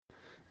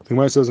The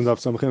Gemara says in Daf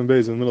Samachin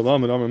Beis in the middle of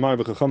Amid Amar Mar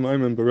וחכמים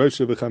Ayman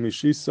Bereisha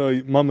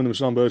v'chamishisai Mamon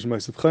Mishlam Beresh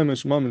Ma'aseh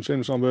Chaimish Mamon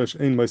Shein Mishlam Beresh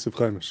Ein Ma'aseh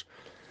Chaimish.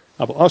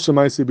 Aber Asher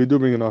Ma'aseh Bidu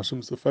bring an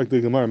Asham. So, fact the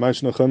Gemara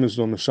Ma'ashna Chaimish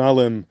don't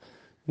Mishalem.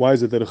 Why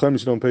is it that a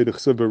Chaimish don't pay the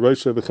Chesed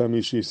Bereisha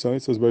v'chamishisai?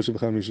 It says Bereisha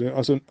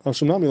v'chamishisai.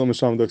 Asham Nami Lo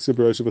Mishalem the Chesed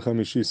Bereisha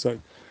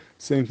v'chamishisai.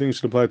 Same thing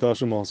should apply to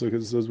Asham also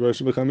because it says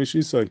Bereisha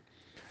v'chamishisai.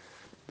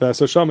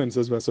 V'asar Shamin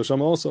says V'asar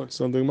Shama also.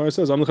 So the Gemara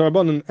says Am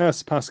L'charabanan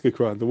S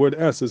Paskikra. The word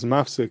S is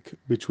mafsik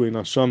between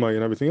Ashamai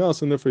and everything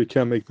else, and therefore you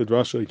can't make the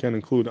drasha. You can't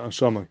include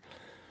Ashamai.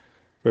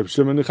 Reb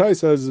Shimon Yוחאi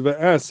says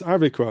V'es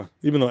Arvikra.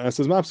 Even though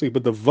S is mafsik,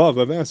 but the vav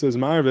of S is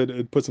ma'arvid.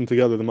 It puts them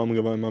together. The mamon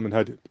gavai and mamon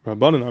hadiot.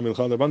 Rabbanan Amil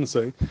Chal Rabbanan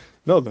say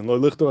no. Then lo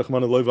lichto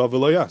echman lo vav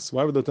lo yes.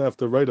 Why would they have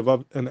to write a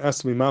vav and S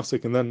to be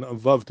mafsik and then a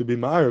vav to be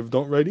ma'arv?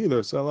 Don't write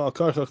either. So al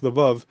karchach the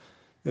vav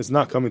is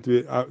not coming to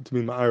be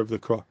ma'arv the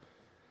kra.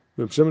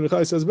 Reb Shimon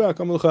Yוחאi says back,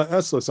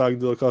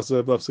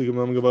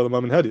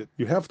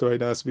 you have to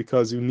write S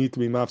because you need to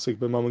be mafsik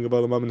by mamon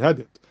gavai mamon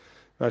hadiot.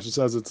 Rashi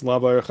says it's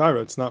lava or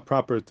chara. It's not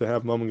proper to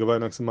have mamon gavai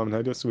next to mamon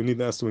hadiot, so we need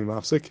the S to be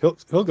mafsik.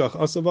 Hilgach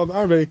asavav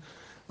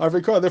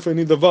arvei kar. Therefore, you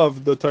need the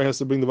vav. The Torah has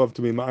to bring the vav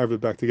to be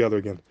ma'arved back together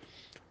again.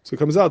 So it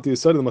comes out the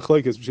side of the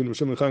machlekes between Reb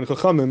Shimon Yוחאi and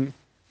Chachamim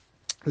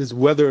is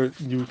whether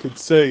you could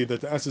say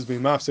that the S is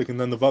being mafsik and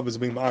then the vav is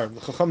being ma'arv.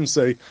 The Chachamim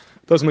say it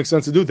doesn't make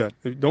sense to do that.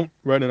 If you don't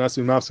write an S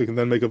to be mafsik and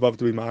then make a vav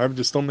to be ma'arv,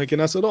 just don't make an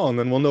S at all, and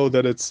then we'll know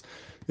that it's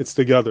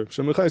together.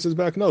 Shimon Yוחאi says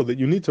back, no, that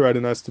you need to write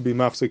an S to be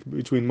mafsik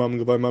between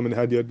mamon gavai mamon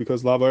hadiot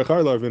because lava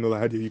echar la arvinu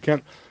lahadiot. You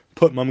can't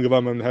put mamon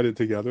gavai mamon hadiot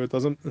together. It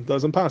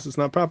doesn't pass. It's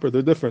not proper.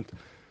 They're different.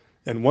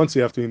 And once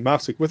you have to be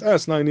mafsik with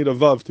S, now you need a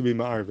vav to be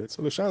ma'arvit.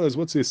 So the shaila is,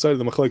 what's the side of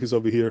the machlekes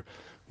over here?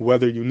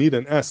 Whether you need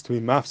an S to be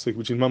mafsik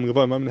between mamon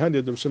gavai and mamon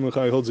hadiot, the Shimon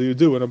Yוחאi holds that you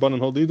do, and Rabbanan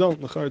holds that you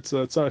don't. It's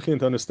tzarichin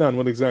to understand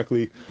what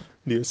exactly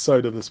the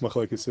side of this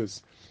machlekes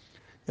is.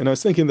 And I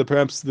was thinking that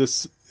perhaps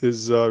this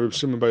is Reb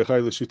Shimon bar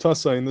Yochai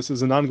leshitasa, and this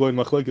is an ongoing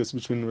machlekes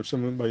between Reb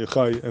Shimon bar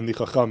Yochai and the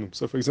Chachamim.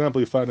 So, for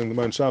example, you find in the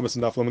Gemara Shabbos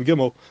and Daf Lamed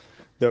Gimel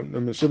that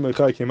Reb Shimon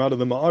bar Yochai came out of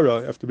the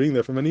Ma'ara after being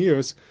there for many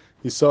years.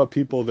 He saw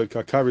people that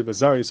kakari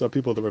bazari, he saw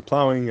people that were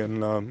plowing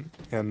and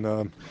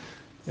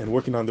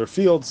working on their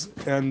fields,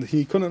 and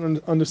he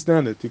couldn't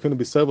understand it. He couldn't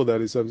be stable that.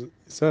 He says,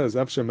 "You're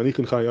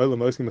leaving Chai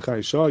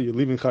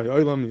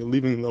Olam, you're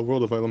leaving the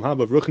world of Olam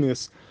Haba of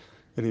Ruchnius,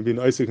 and you've been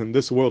Isaac in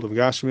this world of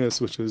Gashmias,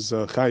 which is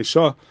Chai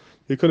Shah."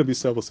 He couldn't be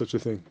stable such a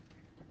thing,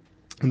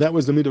 and that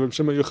was the midah of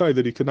Shimon Yochai,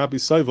 that he could not be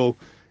stable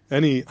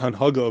any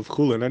hanhaga of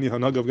Chulin, any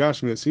hanhaga of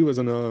Gashmias. He was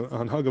in a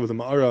hanhaga of the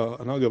Ma'ara,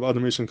 a hanhaga of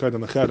Adam Rishon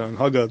Kaidam Echad, a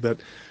hanhaga that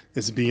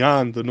is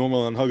beyond the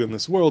normal hanhaga in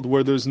this world,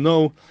 where there's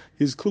no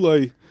his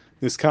kulai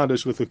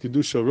niskadish with the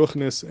kedusha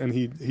ruchnis, and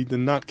he did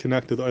not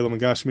connect to the Olam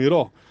Gashmi at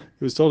all.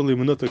 He was totally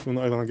menutek from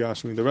the Olam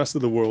Gashmi. The rest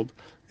of the world,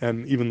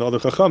 and even the other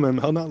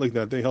Chachamim, held not like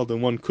that. They held that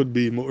one could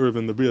be mu'urv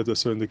in the Bria to a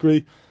certain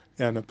degree,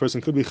 and a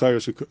person could be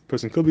chayrish, a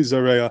person could be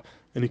zareya,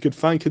 and he could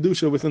find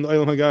kedusha within the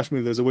Olam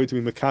Hagashmi. There's a way to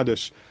be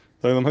mekadesh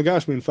the Olam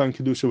Hagashmi and find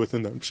kedusha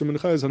within them. Shimon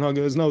Yוחai's hanhaga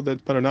is no,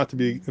 that better not to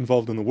be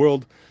involved in the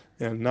world,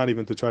 and not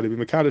even to try to be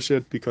mekadesh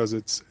it, because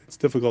it's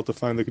difficult to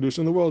find the kedusha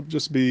in the world.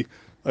 Just be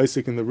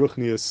Isaac in the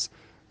ruchnius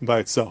by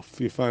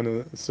itself. You find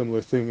a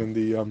similar thing in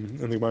the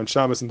Gemara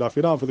Shabbos and Daf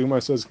Yudal. For the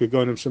Gemara says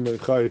Gegonim Shimon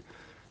Yוחai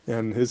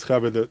and his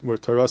chaver that were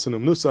Tarasin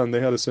Nusan, they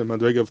had a certain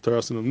madrega of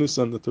Tarasin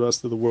Nusan that the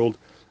rest of the world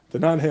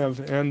did not have,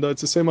 and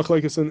it's the same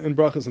machlekes in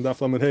brachas and Daf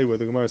Lamed Hey, where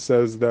the Gemara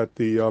says that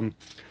when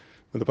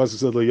the pasuk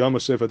said L'yama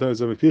Shefa Teres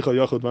Zemipicha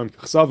Yachod Vam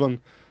Kechsavan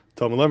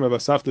Talmulam Rav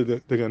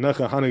Asafta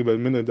Deganecha Hanig Ben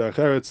Minig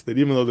Darcheretz, that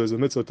even though there's a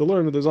mitzvah to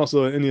learn, but there's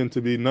also an Indian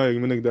to be Nayig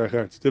Minig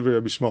Darcheretz Tivri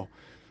Rabbi Shmuel.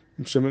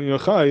 Shimon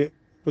Yוחai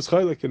was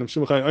chaylik, and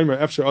Shimon Yוחai Omer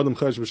Efshar Adam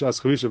Chayish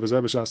B'Shas Chavisha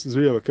V'Zer B'Shas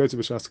Zriya V'Kertzi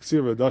B'Shas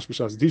Ksir V'Dash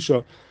B'Shas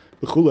Disha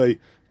V'Chulei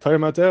Tayr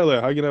Matele.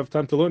 How are you going to have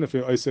time to learn if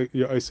you're Isaac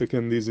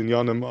in these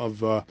inyanim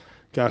of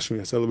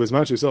Gashmi? So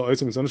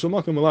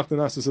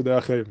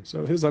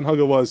his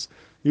anhaga was,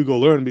 you go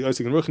learn, be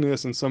Isaac in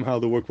Ruchnius, and somehow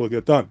the work will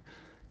get done.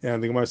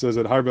 And the Gemara says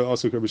that Harba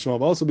also Rabbi Shmuel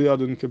will also be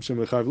Adon, Kib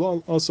Shimon Yוחai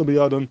will also be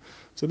Adon.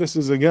 So this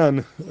is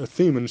again a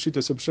theme in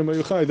Shittas of Shimon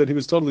Yוחai, that he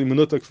was totally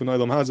menutek from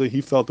Olam Hazeh.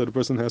 He felt that a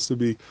person has to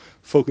be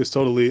focused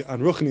totally on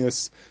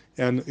Ruchnius,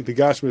 and the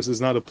Gashmis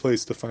is not a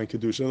place to find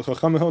Kedusha. The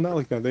Chachamim held not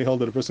like that. They held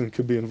that a person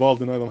could be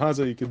involved in Olam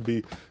Hazeh, he could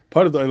be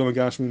part of the Olam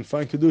Gashmi and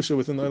find Kedusha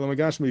within the Olam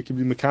Gashmi. He could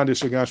be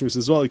Mekadesh Gashmis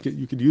as well.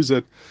 You could use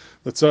it,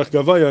 the Tzarich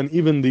Gavaya, and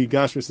even the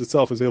Gashmis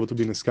itself is able to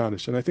be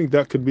Niskadish. And I think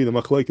that could be the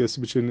machlekes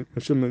between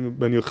Shimon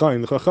ben Yochai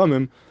and the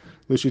Chachamim,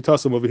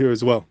 Lishitasim over here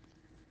as well.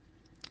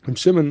 And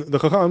Shimon, the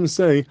Chachamim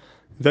say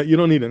that you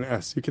don't need an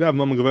S. You could have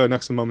mamon gavaya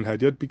next to mamon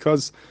hadiot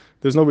because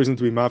there's no reason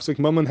to be mafsik.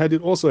 Mamon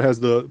hadiot also has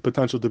the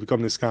potential to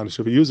become niskadish.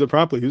 If you use it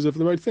properly, use it for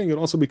the right thing, it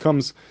also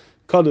becomes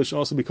kaddish,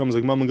 also becomes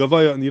like mamon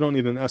gavaya, and you don't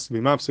need an S to be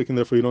mafsik, and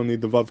therefore you don't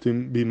need the vav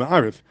to be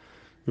ma'arif.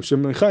 If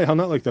Shimon Yוחai held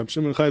not like that,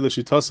 Shimon Yוחai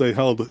l'shitase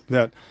held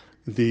that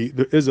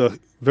there is a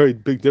very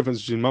big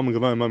difference between Mamon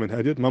Gavai and Mamon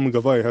Hediot. Mamon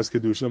Gavai has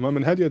Kedusha.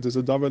 Mamon Hediot is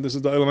a davar, this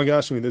is the Olam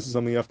HaGashmi, this is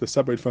something you have to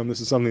separate from,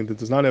 this is something that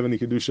does not have any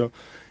Kedusha.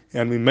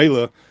 And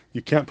Mimela,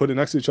 you can't put it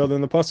next to each other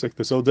in the Pasuk.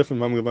 They're so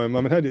different, Mamon Gavai and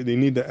Mamon Hediot. You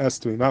need the S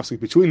to be mafsik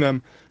between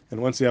them,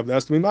 and once you have the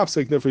S to be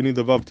mafsik, therefore you need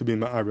the Vav to be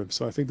ma'arib.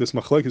 So I think this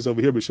machlek is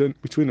over here between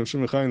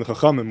Yוחאi and the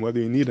Chachamim, whether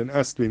you need an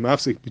S to be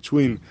mafsik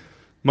between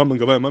Mamon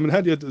Gavai and Mamon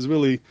Hediot is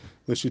really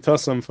the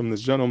shitasam from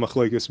this general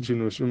machlekes between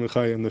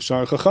Yוחאi and the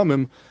Shar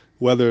Chachamim,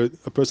 whether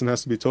a person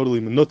has to be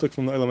totally menutak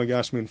from the Olam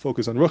HaGashmi and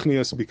focus on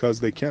Ruchnias because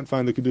they can't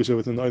find the Kedusha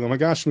within the Olam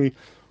HaGashmi,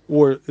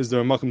 or is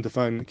there a makom to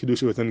find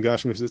Kedusha within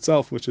Gashmi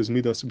itself, which is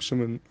Midas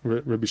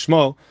Rabbi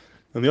Shmuel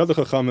and the other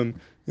Chachamim,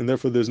 and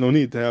therefore there's no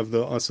need to have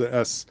the Asa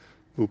S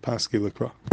Upaski Likra.